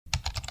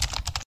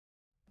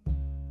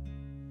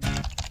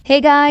Hey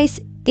guys,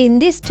 in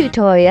this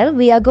tutorial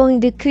we are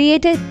going to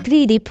create a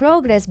 3D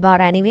progress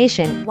bar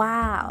animation.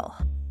 Wow.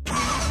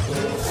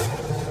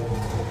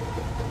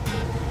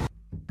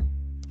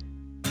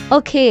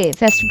 Okay,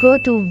 first go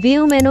to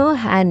view menu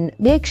and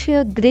make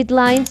sure grid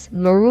lines,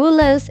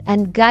 rulers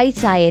and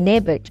guides are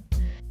enabled.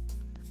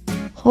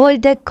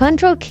 Hold the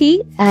Ctrl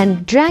key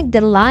and drag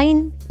the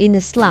line in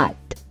a slot.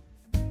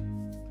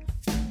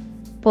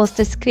 Pause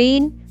the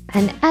screen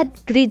and add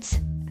grids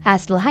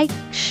as like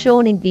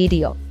shown in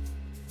video.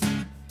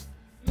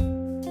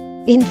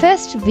 In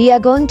first, we are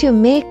going to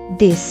make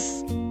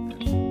this.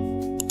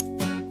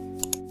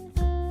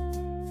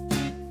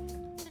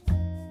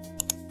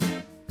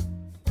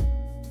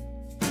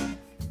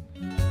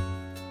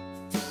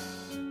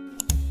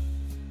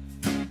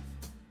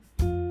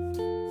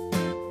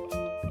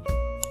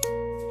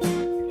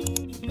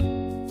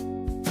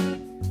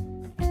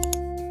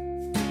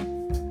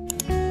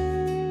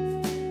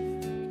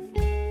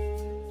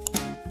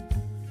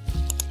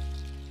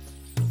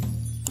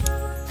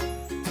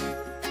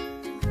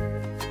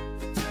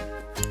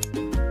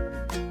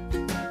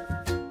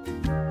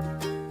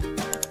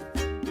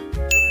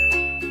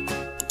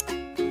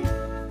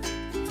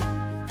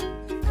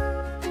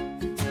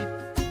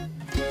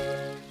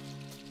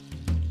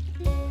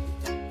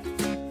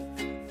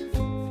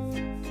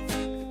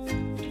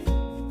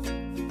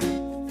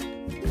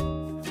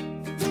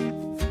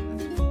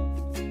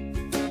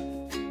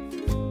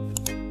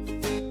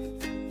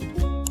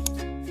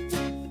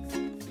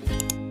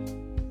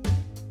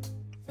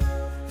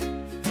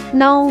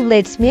 Now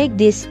let's make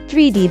this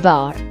 3D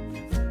bar.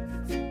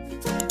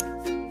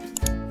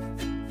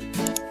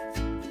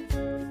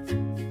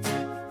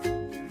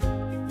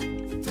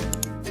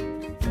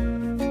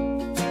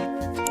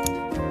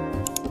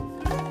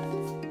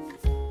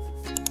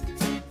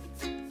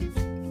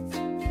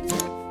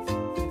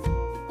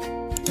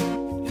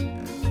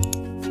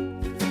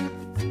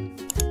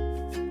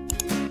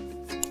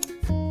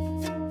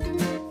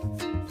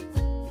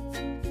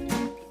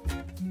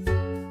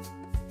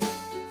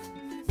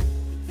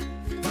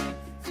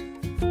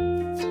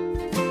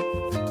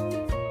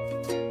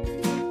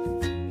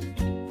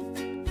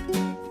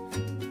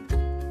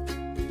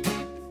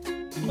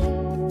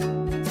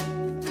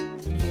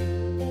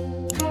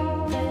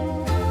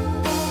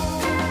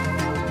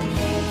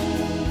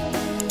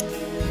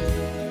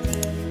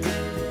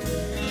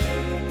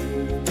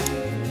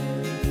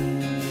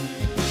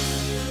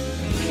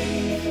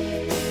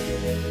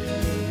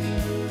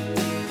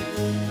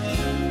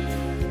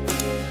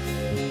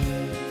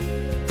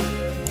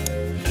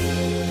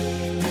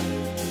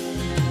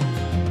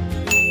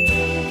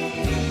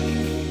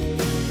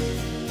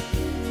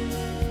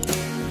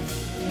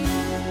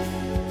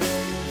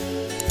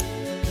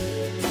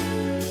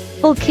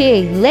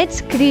 Okay, let's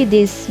create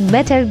this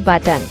metal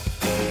button.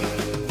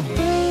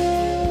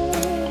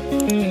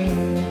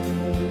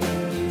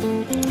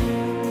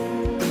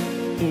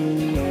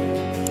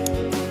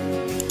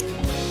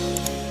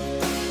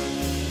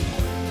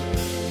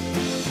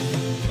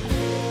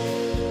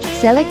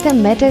 Select the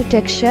metal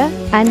texture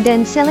and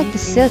then select the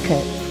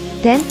circle.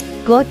 Then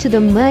go to the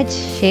merge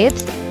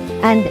shapes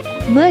and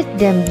merge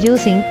them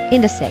using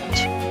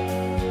intersect.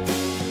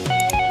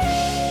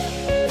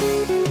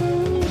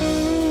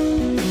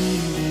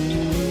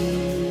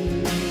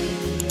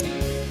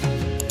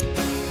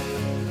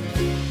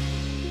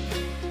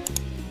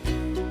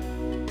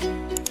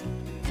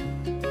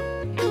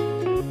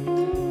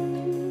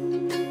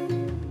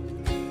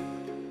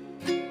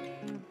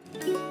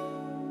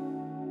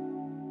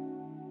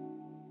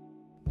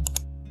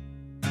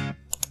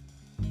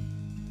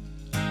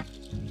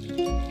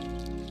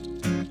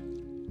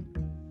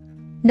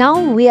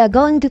 Now we are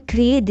going to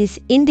create this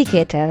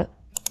indicator.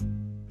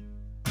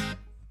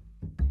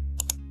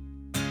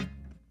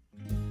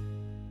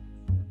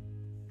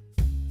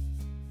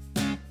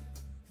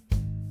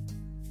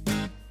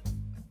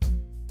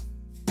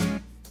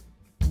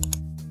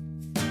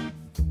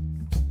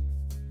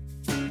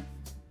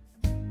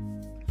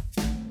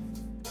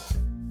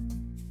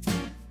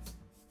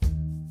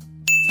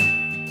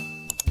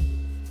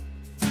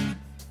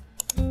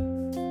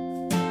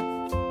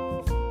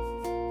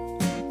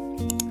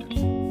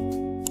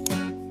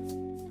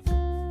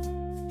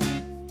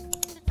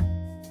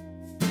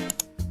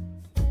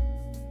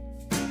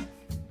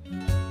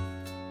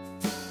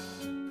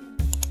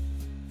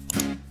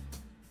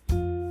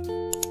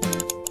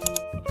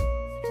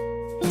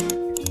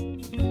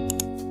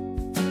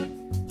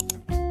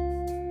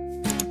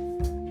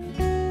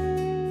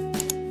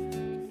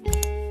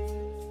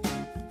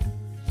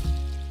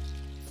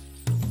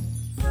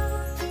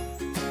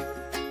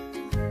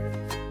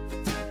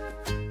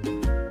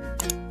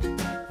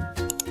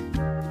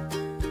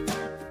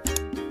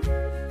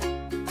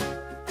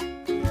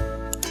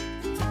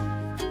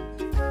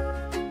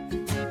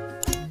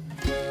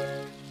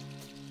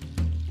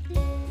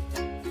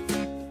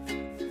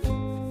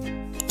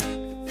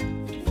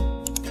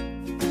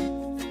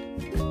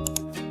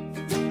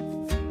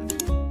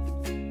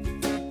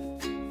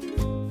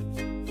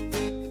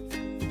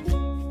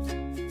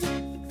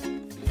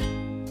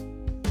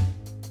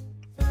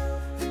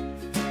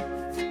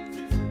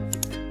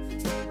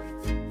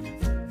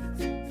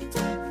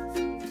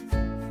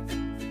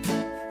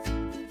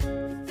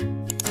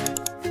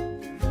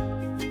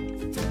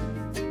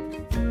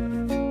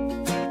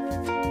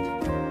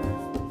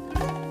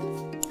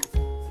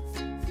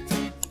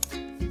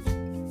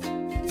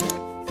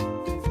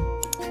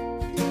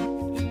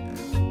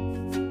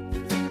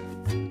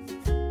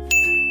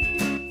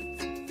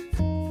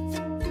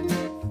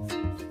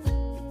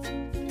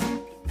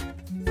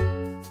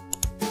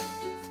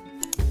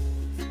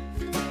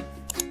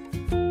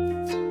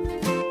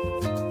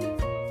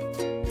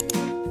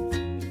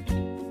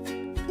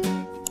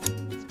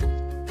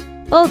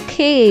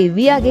 Okay,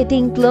 we are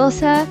getting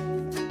closer.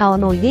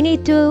 Now we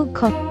need to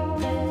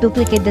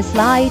duplicate the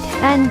slide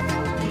and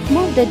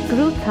move that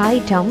group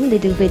item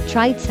little bit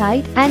right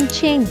side and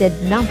change that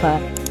number.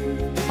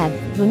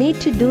 And you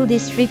need to do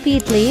this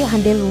repeatedly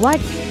until what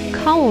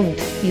count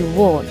you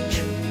want.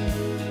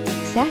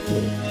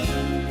 Exactly.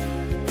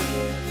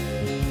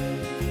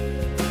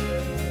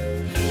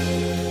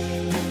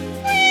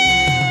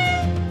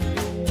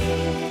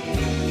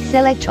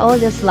 Select all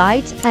the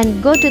slides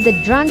and go to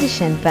the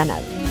transition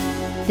panel.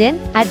 Then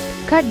add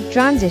cut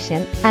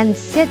transition and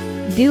set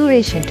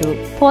duration to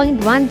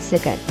 0.1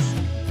 seconds.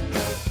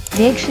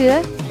 Make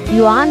sure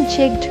you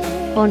unchecked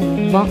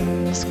on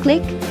box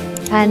click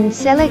and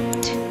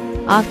select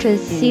after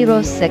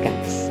 0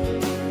 seconds.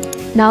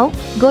 Now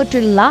go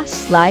to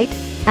last slide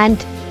and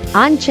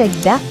uncheck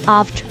the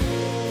after.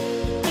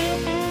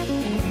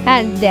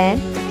 And then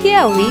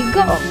here we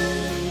go.